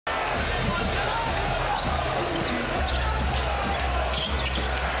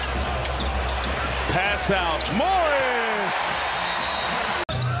Pass out. Morris!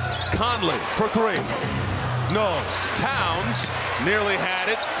 Conley for three. No. Towns nearly had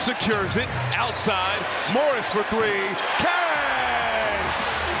it. Secures it. Outside. Morris for three. Cash!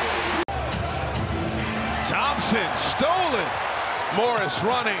 Thompson stolen. Morris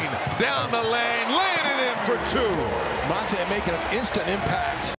running down the lane. Laying it in for two. Monte making an instant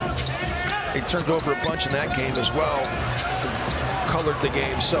impact. He turned over a bunch in that game as well. Colored the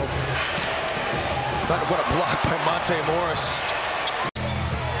game. So, what a block by Monte Morris.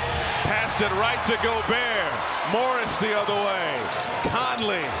 Passed it right to Gobert. Morris the other way.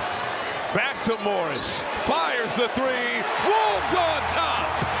 Conley back to Morris. Fires the three. Wolves on top.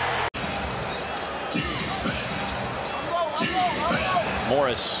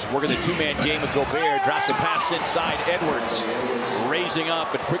 Morris working the two-man game with Gobert. Drops a pass inside. Edwards raising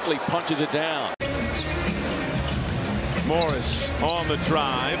up and quickly punches it down. Morris on the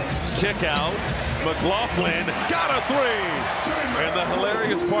drive. Kick out. McLaughlin got a three. And the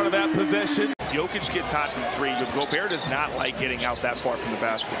hilarious part of that possession. Jokic gets hot from three, but Gobert does not like getting out that far from the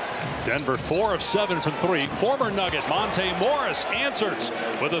basket. Denver 4 of 7 from three. Former Nugget Monte Morris answers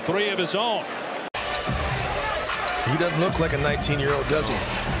with a three of his own. He doesn't look like a 19-year-old, does he?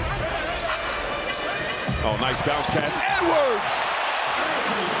 Oh, nice bounce pass. Edwards!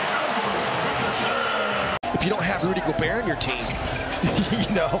 If you don't have Rudy Gobert in your team,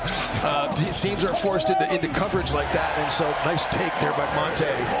 you know, teams are forced into coverage like that, and so nice take there by Monte.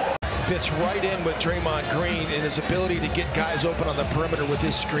 Fits right in with Draymond Green and his ability to get guys open on the perimeter with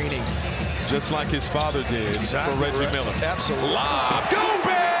his screening. Just like his father did Exactly for Reggie right. Miller. Absolutely. Lob!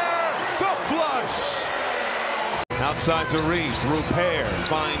 Gobert! The flush! Outside to Reed, through pair,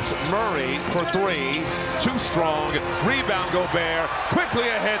 finds Murray for three. Too strong. Rebound Gobert. Quickly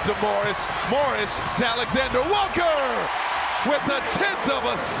ahead to Morris. Morris to Alexander Walker with a 10th of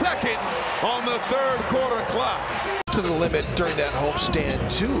a second on the third quarter clock. To the limit during that homestand,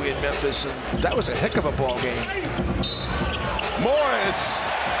 too, in Memphis, and that was a heck of a ball game. Morris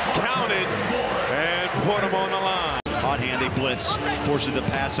counted and put him on the line. Hot hand, they blitz, forces the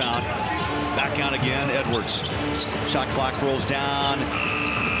pass out. Back out again, Edwards. Shot clock rolls down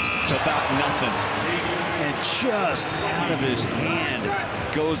to about nothing. And just out of his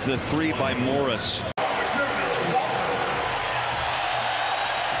hand goes the three by Morris.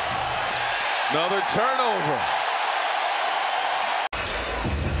 Another turnover.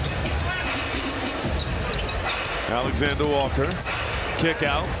 Alexander Walker, kick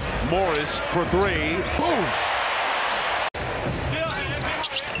out. Morris for three. Boom.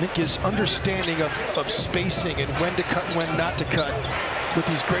 I think his understanding of spacing and when to cut and when not to cut with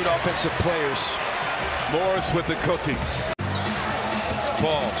these great offensive players. Morris with the cookies.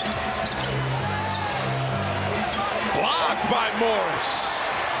 Ball. Blocked by Morris.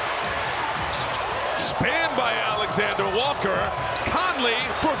 Spanned by Alexander Walker. Conley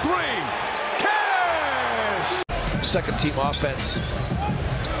for three. Cash! Second team offense.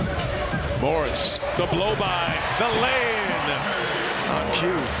 Morris, the blow by, the lay-in. On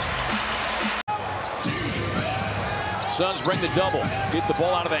cue. Suns bring the double. Get the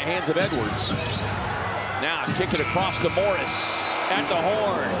ball out of the hands of Edwards. Now kick it across to Morris at the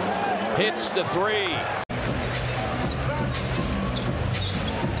horn. Hits the three.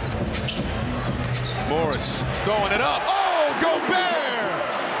 Morris going it up. Oh,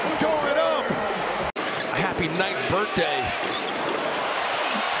 Gobert! Going up. A happy ninth birthday.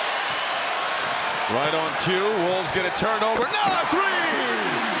 Right on cue. Wolves get a turnover. No, three!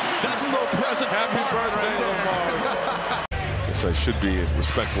 That's a little present. Happy birthday, Lamar. Guess I should be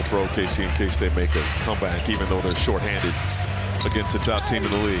respectful for OKC in case they make a comeback, even though they're shorthanded against the top team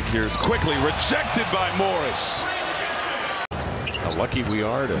in the league. Here's quickly rejected by Morris. How lucky we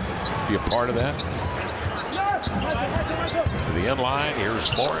are to be a part of that. To the end line,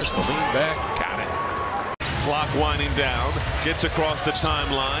 here's Morris, the lean back, got it. Clock winding down, gets across the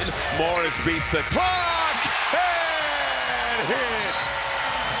timeline. Morris beats the clock and hits.